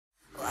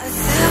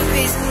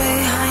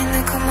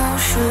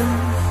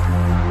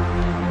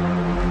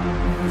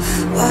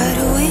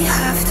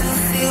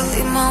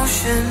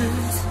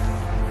madness?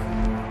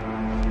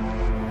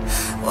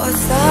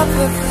 What's the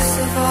purpose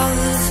of all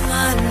this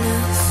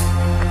madness?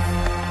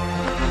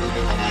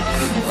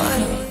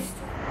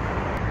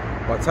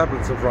 My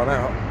tablets have run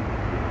out,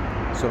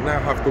 so now I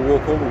have to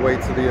walk all the way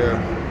to the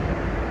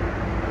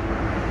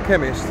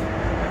chemist.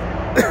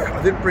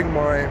 I didn't bring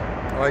my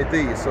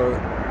ID, so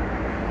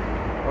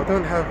I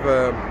don't have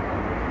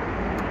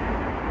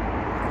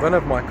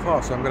my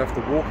car, so I'm gonna have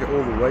to walk it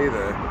all the way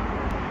there,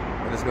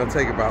 and it's gonna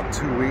take about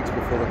 2 weeks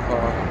before the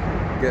car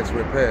gets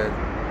repaired.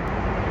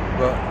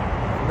 But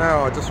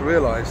now I just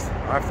realized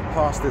I have to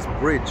pass this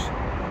bridge,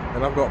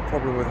 and I've got a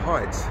problem with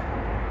heights.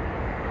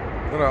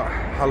 I don't know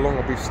how long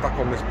I'll be stuck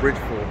on this bridge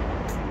for,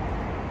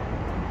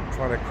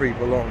 trying to creep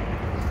along.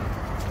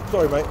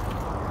 Sorry, mate.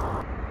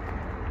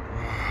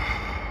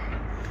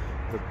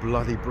 The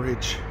bloody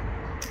bridge.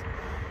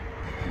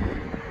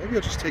 Maybe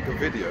I'll just take a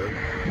video. If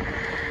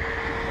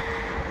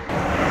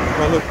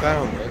I look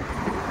down there.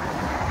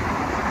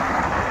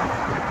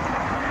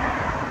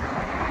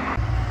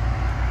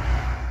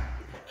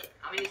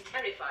 I mean, it's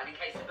terrifying in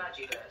case the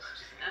budgie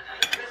bursts.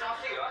 Liz,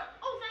 I'll see you, right?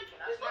 Oh, thank you.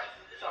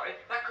 Sorry,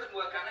 that couldn't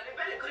work out any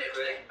better, could it,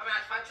 really? I mean,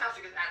 that's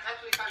fantastic. That's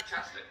absolutely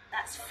fantastic.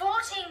 That's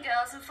 14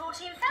 girls and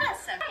 14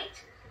 fellas, so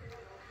great.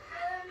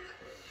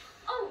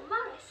 Oh,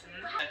 Morris.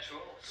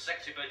 Natural,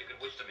 sexy bird you could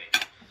wish to meet.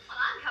 Well,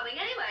 I'm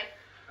coming anyway.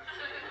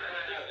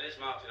 No, Liz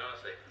Martin,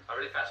 honestly. I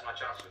really fancy my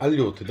chance.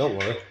 All'Uti, don't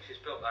worry. She's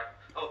built like...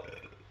 Oh,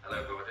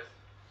 hello, who is this?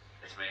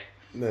 It's me.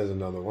 There's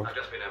another one. I've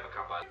just been over a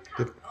cup by...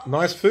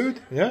 Nice food,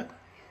 yeah?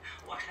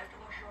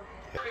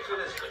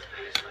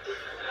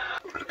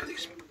 Look at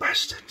these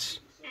bastards.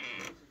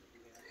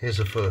 Here's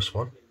the first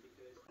one.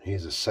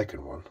 Here's the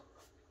second one.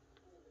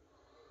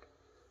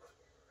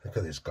 Look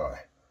at this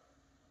guy.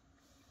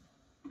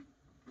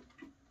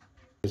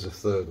 Here's the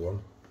third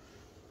one.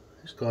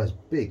 This guy's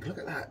big, look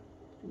at that.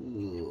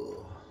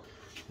 Ugh.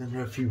 Then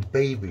there are a few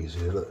babies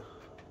here, look.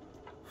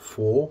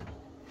 4,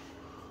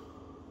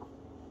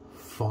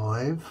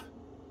 5,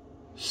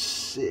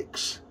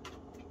 6.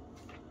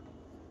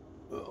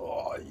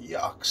 Oh,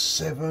 yuck,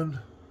 7.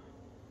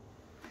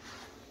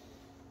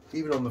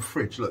 Even on the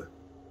fridge, look.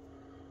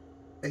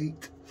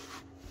 8.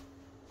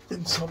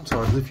 And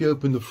sometimes if you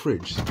open the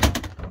fridge,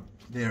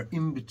 they're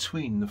in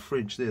between the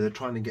fridge there. They're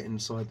trying to get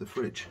inside the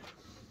fridge.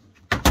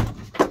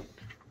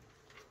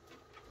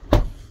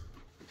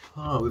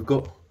 Ah, we've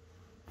got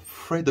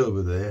Fred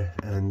over there,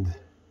 and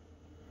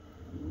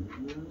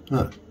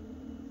look,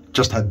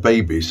 just had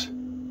babies.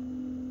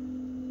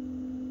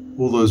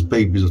 All those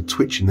babies are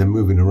twitching, they're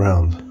moving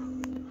around.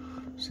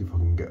 See if I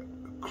can get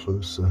a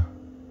closer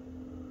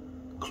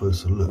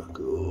look.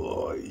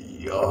 Oh,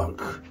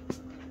 yuck.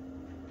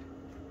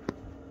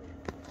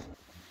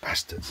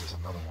 Bastards, there's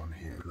another one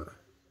here, look.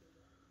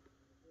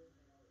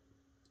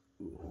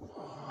 Ooh,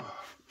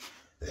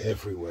 they're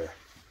everywhere.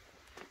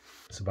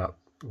 It's about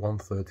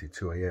 1:30,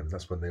 2 AM,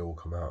 that's when they all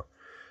come out.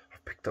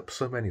 I've picked up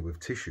so many with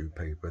tissue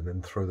paper and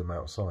then throw them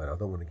outside. I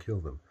don't want to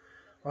kill them.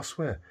 I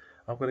swear,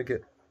 I'm going to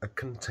get a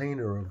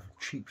container of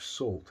cheap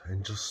salt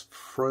and just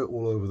throw it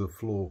all over the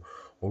floor,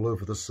 all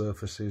over the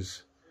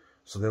surfaces,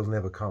 so they'll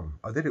never come.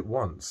 I did it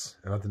once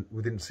and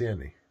we didn't see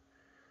any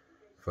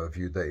for a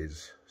few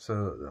days.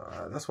 So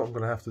that's what I'm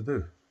going to have to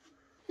do.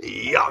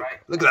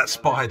 Yuck! Look at that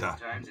spider.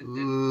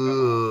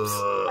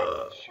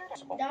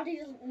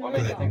 Look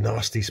at that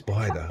nasty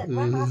spider.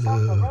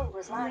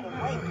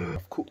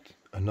 I've cooked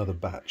another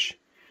batch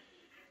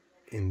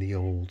in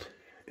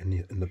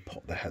the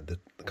pot that had the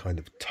kind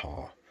of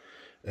tar,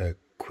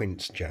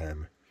 quince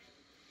jam,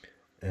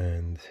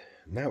 and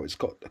now it's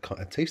got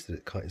I tasted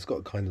it. It's got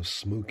a kind of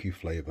smoky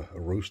flavour, a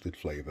roasted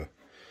flavour.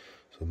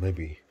 So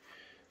maybe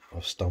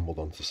I've stumbled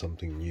onto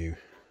something new.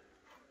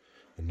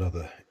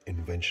 Another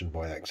invention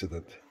by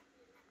accident.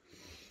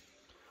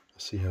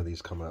 Let's see how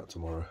these come out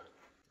tomorrow.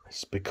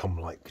 It's become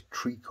like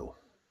treacle,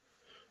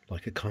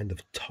 like a kind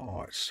of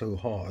tar. It's so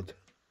hard.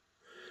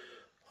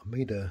 I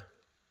made a,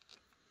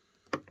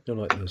 you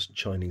know, like those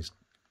Chinese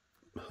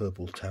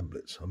herbal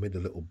tablets. I made a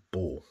little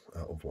ball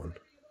out of one.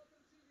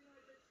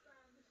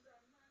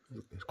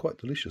 It's quite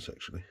delicious,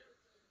 actually.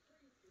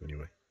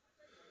 Anyway,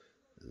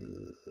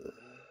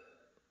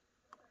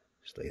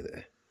 stay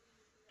there.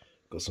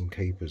 Got some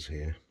capers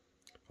here.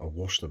 I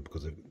washed them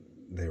because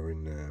they're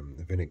in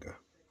vinegar.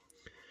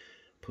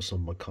 Put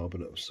some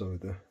bicarbonate of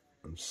soda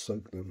and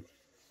soak them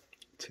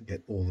to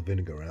get all the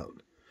vinegar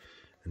out.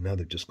 And now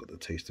they've just got the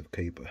taste of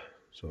caper,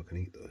 so I can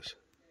eat those.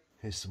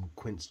 Here's some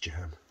quince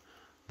jam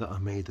that I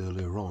made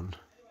earlier on.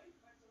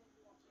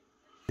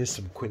 Here's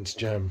some quince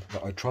jam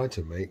that I tried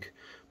to make,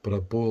 but I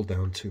boiled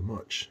down too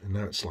much, and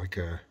now it's like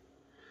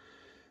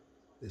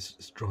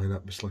it's drying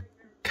up. It's like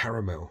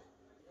caramel.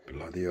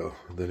 Bloody hell.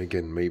 Then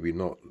again, maybe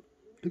not.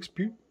 Looks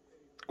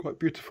quite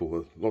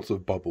beautiful. Lots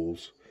of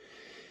bubbles,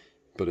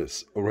 but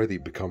it's already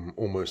become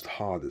almost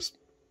hard. It's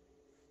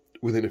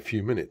within a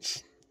few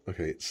minutes.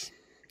 Okay, it's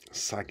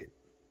sagging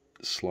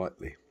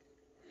slightly.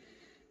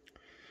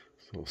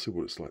 So I'll see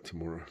what it's like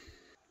tomorrow.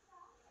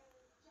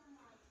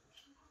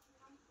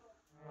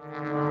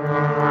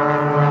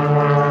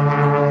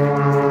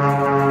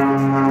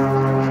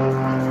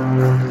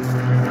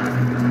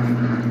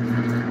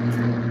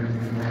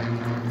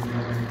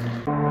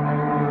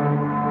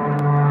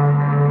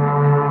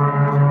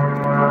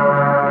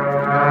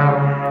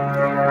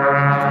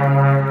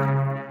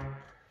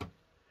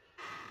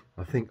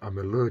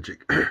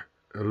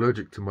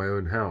 allergic to my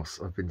own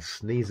house. I've been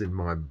sneezing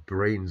my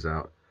brains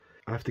out.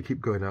 I have to keep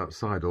going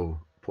outside or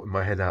putting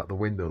my head out the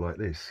window like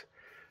this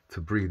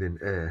to breathe in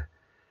air.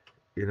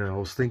 You know, I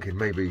was thinking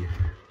maybe,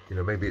 you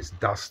know, maybe it's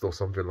dust or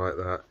something like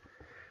that.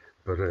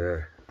 But,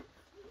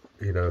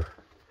 you know,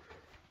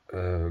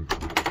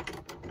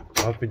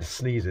 I've been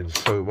sneezing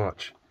so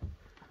much.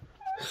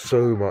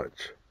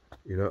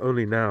 You know,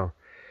 only now.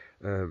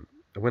 I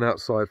went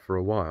outside for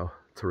a while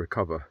to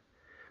recover.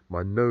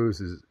 My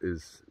nose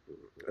is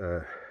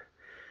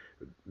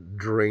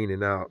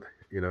draining out,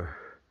 you know.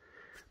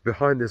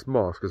 Behind this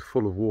mask is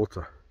full of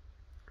water,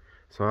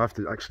 so I have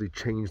to actually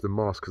change the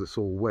mask because it's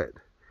all wet.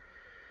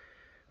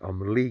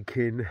 I'm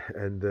leaking,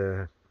 and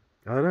I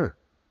don't know,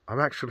 I'm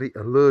actually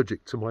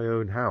allergic to my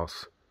own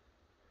house,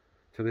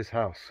 to this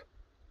house.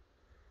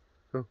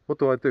 So what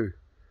do I do?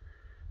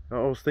 I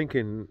was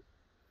thinking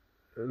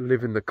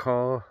live in the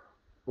car,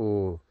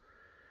 or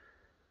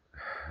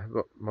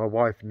but my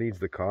wife needs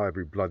the car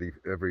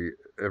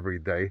every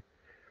day.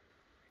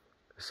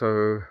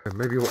 So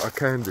maybe what I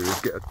can do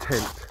is get a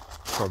tent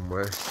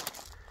somewhere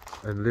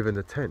and live in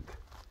a tent,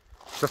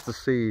 just to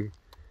see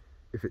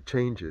if it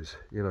changes.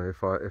 You know,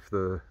 if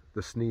the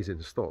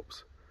sneezing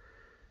stops.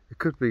 It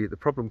could be, the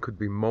problem could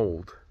be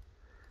mold,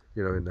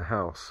 you know, in the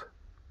house.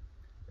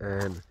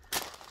 And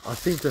I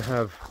seem to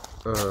have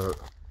a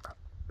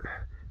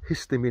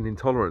histamine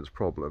intolerance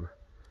problem.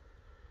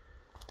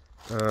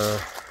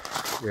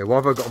 Yeah, why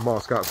have I got a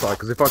mask outside?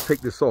 Because if I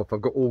take this off,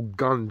 I've got all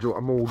gunge, or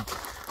I'm all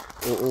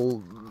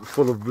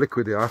full of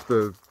liquid here. I have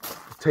to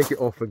take it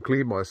off and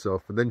clean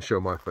myself and then show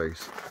my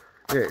face.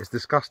 Yeah, it's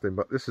disgusting,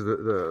 but this is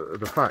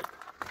the fact.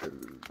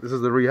 This is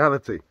the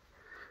reality.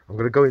 I'm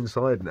going to go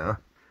inside now,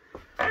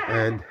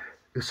 and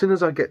as soon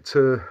as I get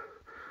to,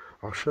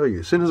 I'll show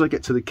you, as soon as I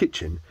get to the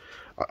kitchen,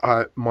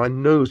 my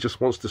nose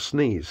just wants to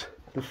sneeze.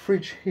 The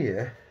fridge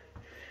here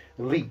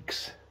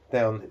leaks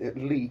down, it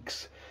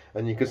leaks,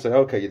 and you can say,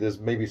 okay, there's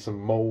maybe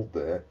some mold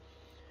there.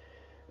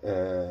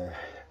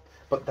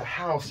 But the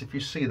house, if you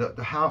see that,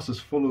 the house is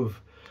full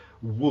of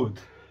wood,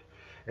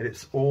 and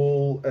it's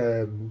all,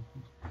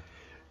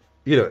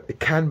 you know, it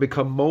can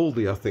become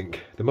moldy. I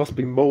think there must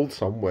be mold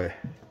somewhere.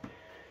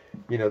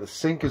 You know, the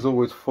sink is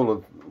always full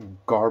of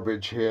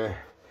garbage here.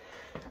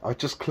 I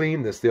just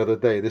cleaned this the other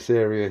day, this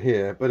area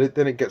here, but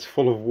then it gets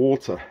full of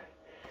water.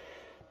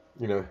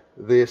 You know,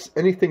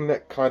 anything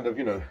that kind of,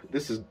 you know,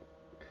 this is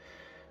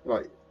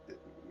like,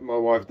 my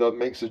wife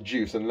makes a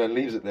juice and then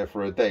leaves it there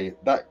for a day.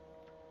 That,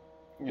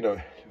 you know,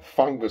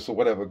 fungus or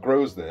whatever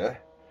grows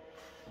there,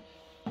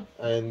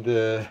 and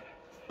you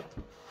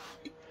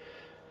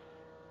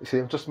see,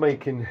 I'm just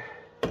making,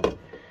 I'll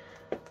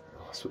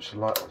switch the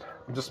light on.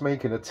 I'm just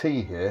making a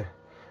tea here,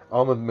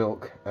 almond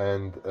milk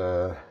and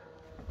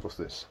what's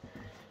this,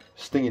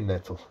 stinging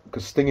nettle,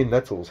 because stinging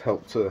nettles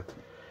help to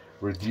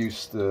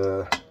reduce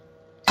the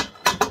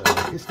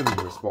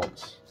histamine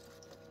response.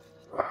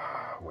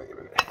 Wait a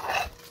minute,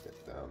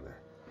 get down there.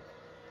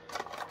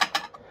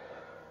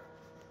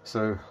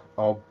 So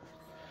I'll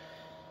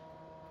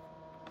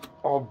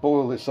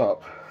boil this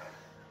up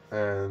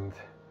and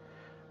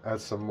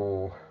add some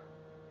more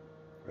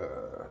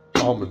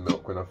almond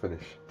milk when I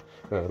finish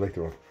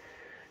later on.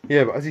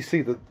 Yeah, but as you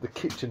see, the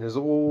kitchen is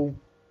all,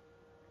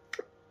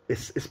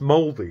 it's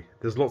mouldy.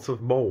 There's lots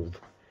of mould,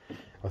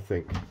 I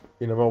think.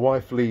 You know, my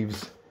wife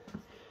leaves,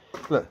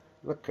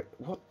 look at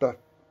what the,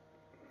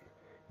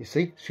 you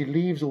see, she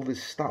leaves all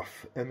this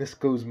stuff and this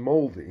goes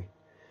mouldy.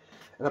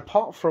 And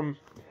apart from,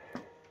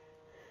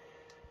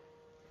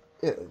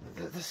 yeah,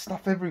 there's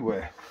stuff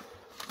everywhere.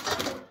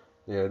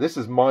 Yeah, this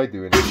is my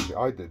doing.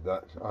 I did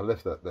that. I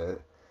left that there.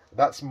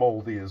 That's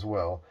mouldy as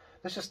well.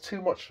 There's just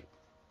too much.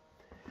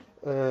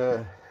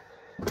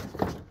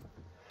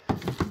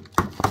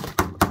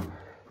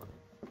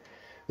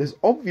 There's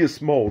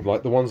obvious mold,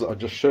 like the ones that I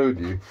just showed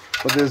you,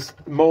 but there's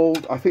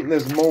mold. I think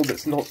there's mold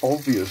that's not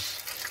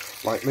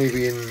obvious, like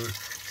maybe in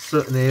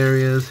certain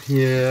areas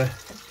here.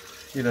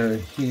 You know,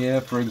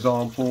 here, for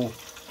example,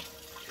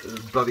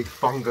 bloody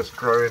fungus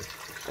growing.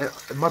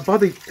 My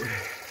body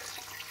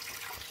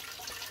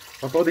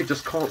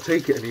just can't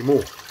take it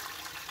anymore.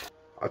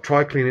 I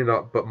try cleaning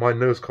up, but my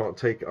nose can't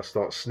take it. I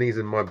start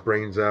sneezing my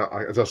brains out.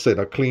 As I said,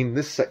 I cleaned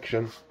this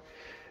section,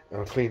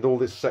 and I cleaned all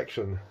this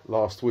section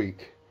last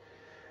week,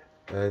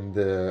 and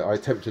I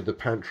attempted the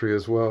pantry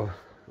as well,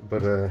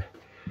 but I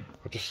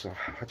just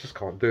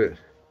can't do it,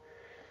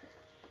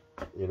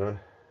 you know.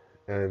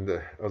 And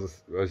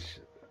as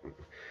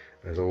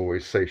I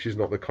always say, she's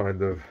not the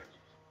kind of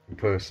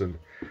person,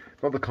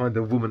 not the kind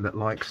of woman that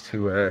likes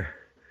to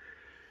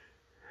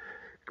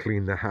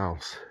clean the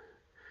house.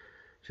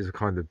 She's a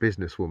kind of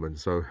businesswoman,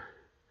 so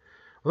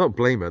I don't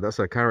blame her. That's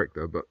her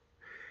character. But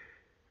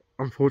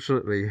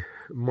unfortunately,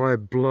 my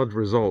blood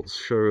results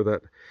show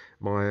that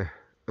my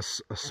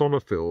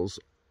eosinophils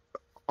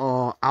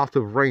are out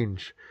of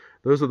range.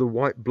 Those are the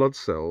white blood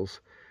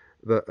cells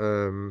that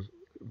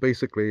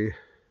basically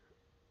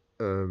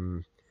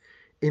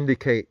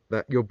indicate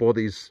that your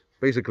body's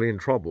basically in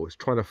trouble. It's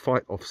trying to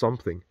fight off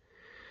something.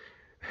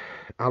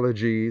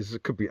 Allergies,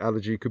 it could be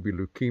allergy, could be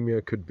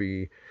leukemia, could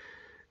be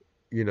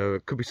You know,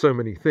 it could be so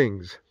many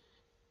things.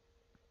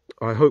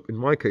 I hope in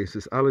my case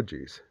it's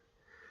allergies.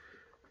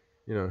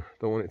 You know,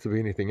 don't want it to be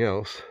anything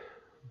else.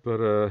 But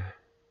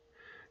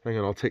hang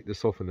on, I'll take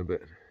this off in a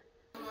bit.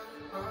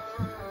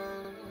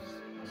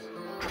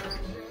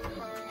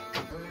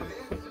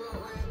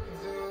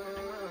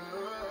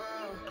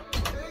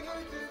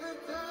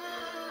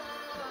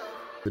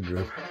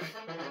 Bedroom.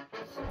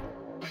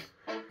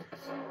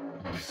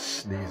 I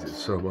sneeze it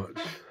so much.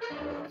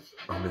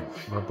 I mean,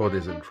 my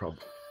body's in trouble.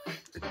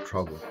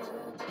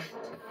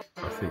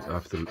 I think I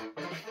have to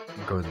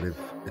go and live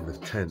in the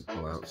tent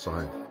or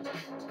outside,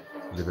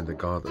 live in the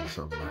garden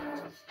somewhere.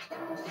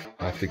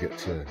 I have to get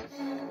to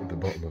the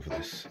bottom of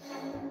this.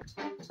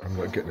 I'm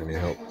not getting any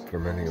help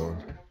from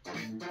anyone.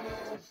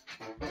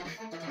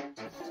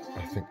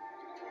 I think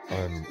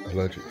I'm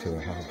allergic to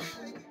the house.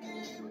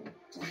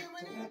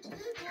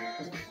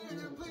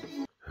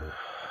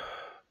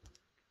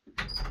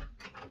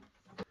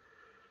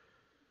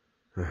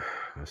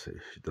 I say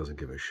she doesn't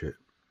give a shit.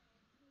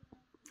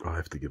 I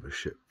have to give a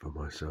shit for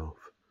myself.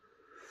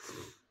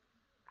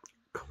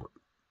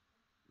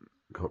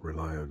 Can't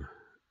rely on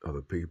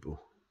other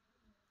people.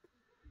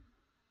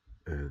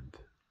 And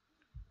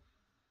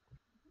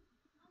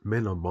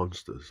men are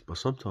monsters, but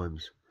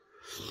sometimes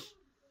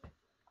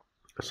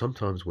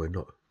we're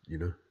not, you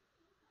know.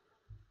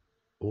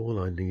 All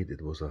I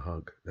needed was a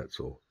hug, that's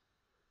all.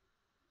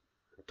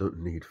 I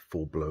don't need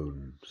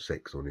full-blown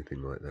sex or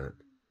anything like that.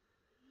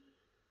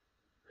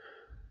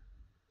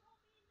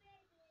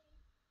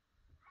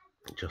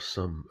 Just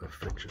some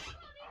affection.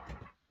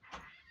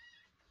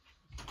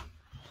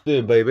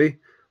 Doing, baby?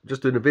 I'm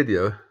just doing a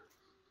video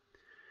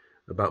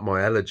about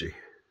my allergy.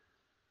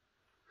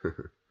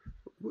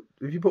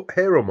 Have you put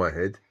hair on my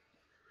head?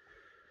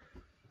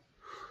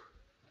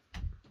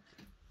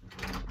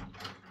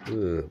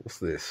 Ugh, what's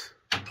this?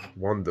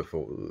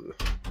 Wonderful.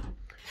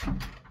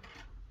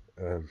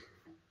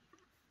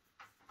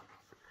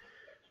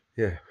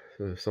 Yeah,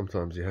 so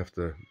sometimes you have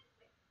to,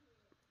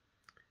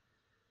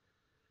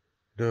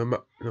 no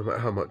matter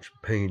how much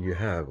pain you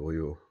have or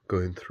you're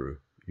going through,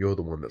 you're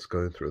the one that's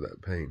going through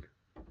that pain.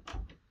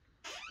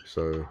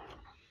 So,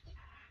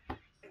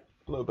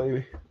 hello,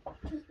 baby.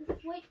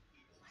 Wait.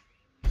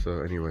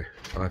 So anyway,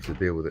 I have to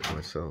deal with it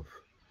myself.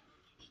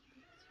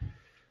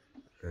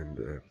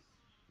 And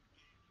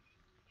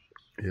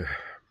yeah.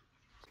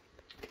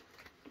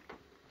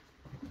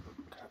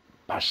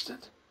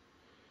 Bastard.